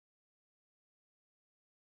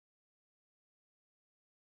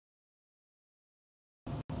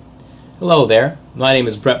Hello there, my name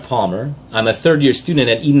is Brett Palmer. I'm a third-year student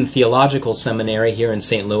at Eden Theological Seminary here in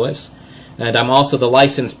St. Louis, and I'm also the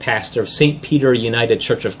licensed pastor of St. Peter United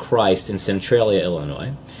Church of Christ in Centralia,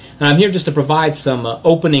 Illinois. And I'm here just to provide some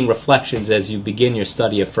opening reflections as you begin your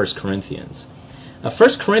study of 1 Corinthians. 1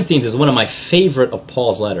 Corinthians is one of my favorite of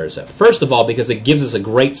Paul's letters. First of all, because it gives us a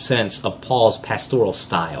great sense of Paul's pastoral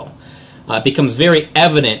style. It becomes very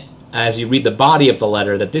evident as you read the body of the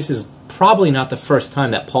letter that this is probably not the first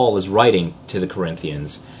time that Paul is writing to the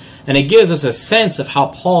Corinthians. And it gives us a sense of how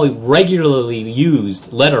Paul regularly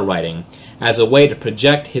used letter writing as a way to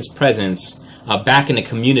project his presence back in the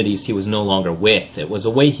communities he was no longer with. It was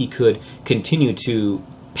a way he could continue to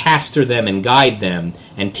pastor them and guide them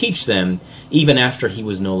and teach them even after he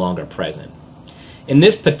was no longer present. In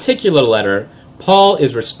this particular letter, Paul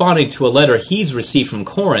is responding to a letter he's received from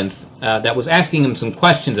Corinth that was asking him some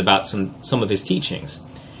questions about some of his teachings.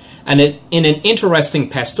 And in an interesting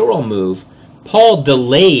pastoral move, Paul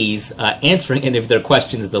delays answering any of their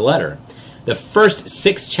questions in the letter. The first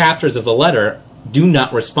 6 chapters of the letter do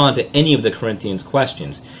not respond to any of the Corinthians'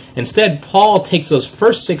 questions. Instead, Paul takes those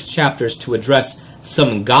first 6 chapters to address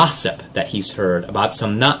some gossip that he's heard about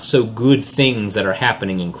some not-so-good things that are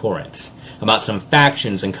happening in Corinth, about some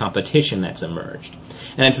factions and competition that's emerged.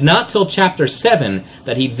 And it's not till chapter 7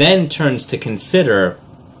 that he then turns to consider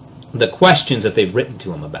the questions that they've written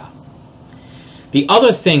to him about. The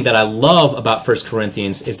other thing that I love about 1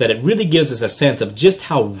 Corinthians is that it really gives us a sense of just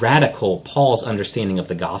how radical Paul's understanding of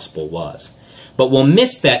the gospel was. But we'll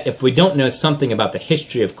miss that if we don't know something about the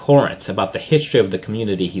history of Corinth, about the history of the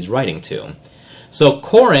community he's writing to. So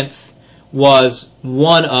Corinth was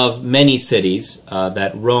one of many cities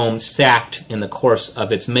that Rome sacked in the course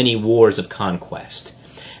of its many wars of conquest.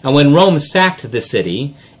 And when Rome sacked the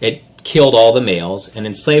city, it killed all the males and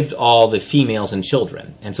enslaved all the females and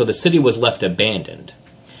children. And so the city was left abandoned.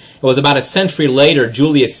 It was about a century later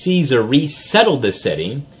Julius Caesar resettled the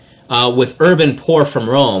city with urban poor from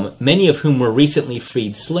Rome, many of whom were recently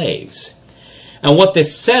freed slaves. And what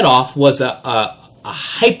this set off was a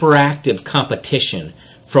hyperactive competition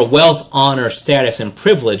for wealth, honor, status, and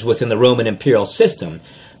privilege within the Roman imperial system.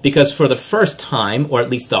 Because for the first time, or at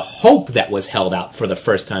least the hope that was held out for the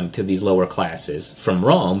first time to these lower classes from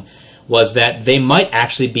Rome, was that they might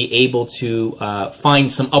actually be able to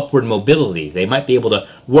find some upward mobility. They might be able to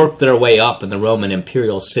work their way up in the Roman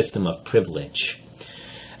imperial system of privilege.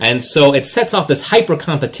 And so it sets off this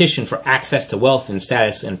hyper-competition for access to wealth and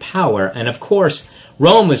status and power. And of course,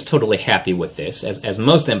 Rome is totally happy with this, as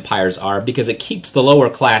most empires are, because it keeps the lower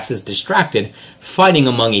classes distracted, fighting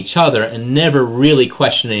among each other, and never really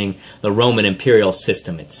questioning the Roman imperial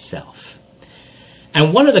system itself.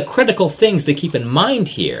 And one of the critical things to keep in mind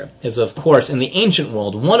here is, of course, in the ancient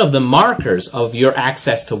world, one of the markers of your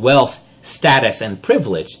access to wealth, status, and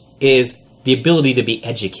privilege is the ability to be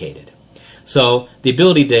educated. So the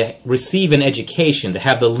ability to receive an education, to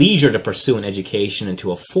have the leisure to pursue an education and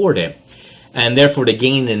to afford it, and therefore to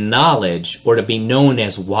gain in knowledge or to be known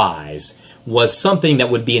as wise, was something that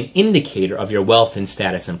would be an indicator of your wealth and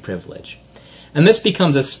status and privilege. And this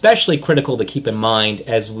becomes especially critical to keep in mind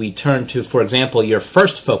as we turn to, for example, your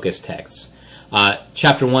first focus texts,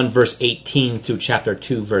 chapter 1, verse 18 through chapter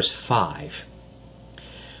 2, verse 5,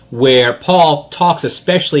 where Paul talks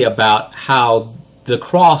especially about how the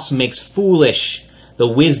cross makes foolish the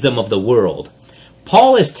wisdom of the world.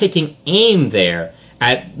 Paul is taking aim there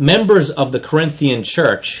at members of the Corinthian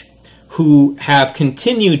church who have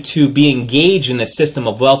continued to be engaged in the system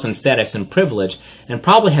of wealth and status and privilege and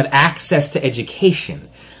probably have access to education.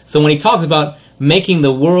 So when he talks about making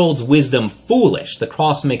the world's wisdom foolish, the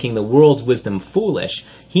cross making the world's wisdom foolish,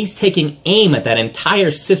 he's taking aim at that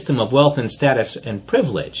entire system of wealth and status and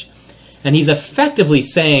privilege. And he's effectively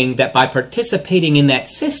saying that by participating in that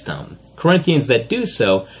system, Corinthians that do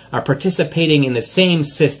so are participating in the same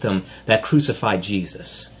system that crucified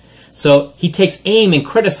Jesus. So he takes aim and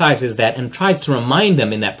criticizes that and tries to remind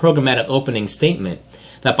them in that programmatic opening statement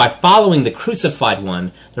that by following the crucified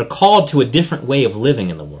one, they're called to a different way of living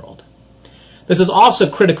in the world. This is also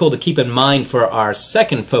critical to keep in mind for our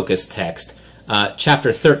second focus text,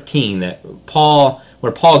 chapter 13, where Paul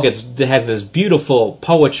has this beautiful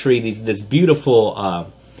poetry, this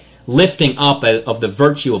beautiful lifting up of the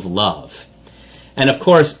virtue of love. And of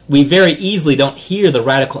course, we very easily don't hear the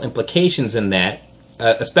radical implications in that,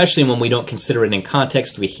 especially when we don't consider it in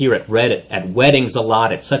context. We hear it read at weddings a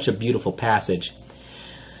lot. It's such a beautiful passage.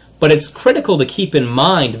 But it's critical to keep in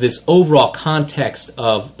mind this overall context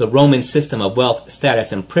of the Roman system of wealth,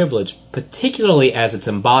 status, and privilege, particularly as it's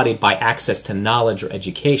embodied by access to knowledge or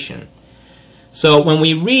education. So when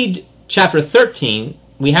we read chapter 13,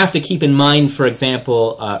 we have to keep in mind, for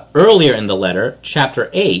example, earlier in the letter, chapter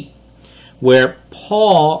 8, where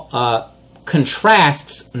Paul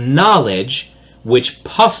contrasts knowledge, which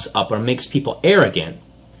puffs up or makes people arrogant,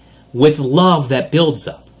 with love that builds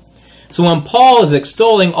up. So when Paul is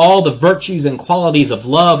extolling all the virtues and qualities of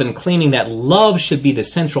love and claiming that love should be the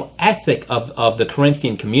central ethic of the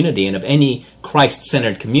Corinthian community and of any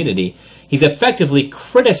Christ-centered community, he's effectively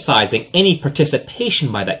criticizing any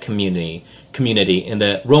participation by that community in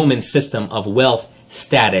the Roman system of wealth,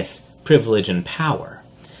 status, privilege, and power.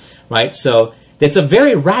 Right? So it's a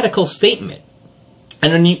very radical statement.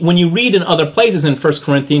 And when you read in other places in 1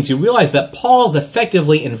 Corinthians, you realize that Paul's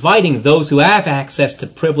effectively inviting those who have access to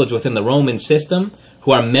privilege within the Roman system,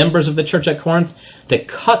 who are members of the church at Corinth, to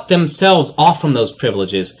cut themselves off from those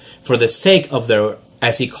privileges for the sake of their,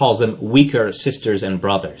 as he calls them, weaker sisters and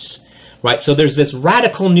brothers. Right? So there's this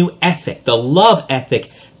radical new ethic. The love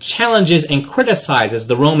ethic challenges and criticizes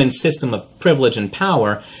the Roman system of privilege and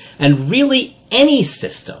power, and really any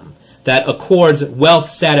system that accords wealth,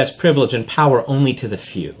 status, privilege, and power only to the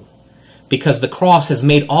few. Because the cross has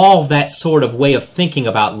made all that sort of way of thinking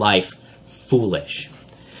about life foolish.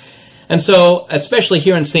 And so, especially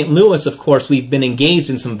here in St. Louis, of course, we've been engaged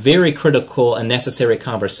in some very critical and necessary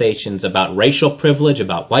conversations about racial privilege,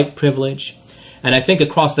 about white privilege. And I think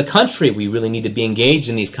across the country, we really need to be engaged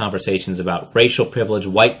in these conversations about racial privilege,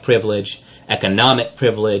 white privilege, economic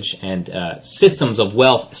privilege, and systems of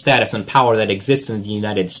wealth, status, and power that exist in the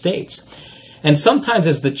United States. And sometimes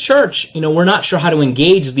as the church, we're not sure how to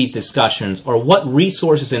engage these discussions or what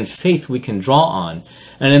resources and faith we can draw on.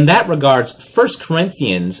 And in that regards, 1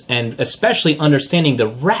 Corinthians, and especially understanding the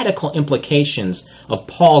radical implications of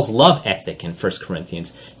Paul's love ethic in 1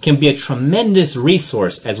 Corinthians, can be a tremendous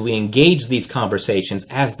resource as we engage these conversations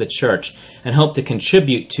as the church and hope to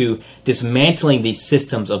contribute to dismantling these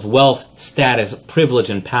systems of wealth, status,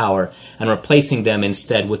 privilege, and power, and replacing them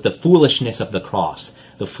instead with the foolishness of the cross,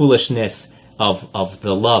 the foolishness of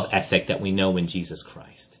the love ethic that we know in Jesus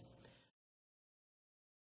Christ.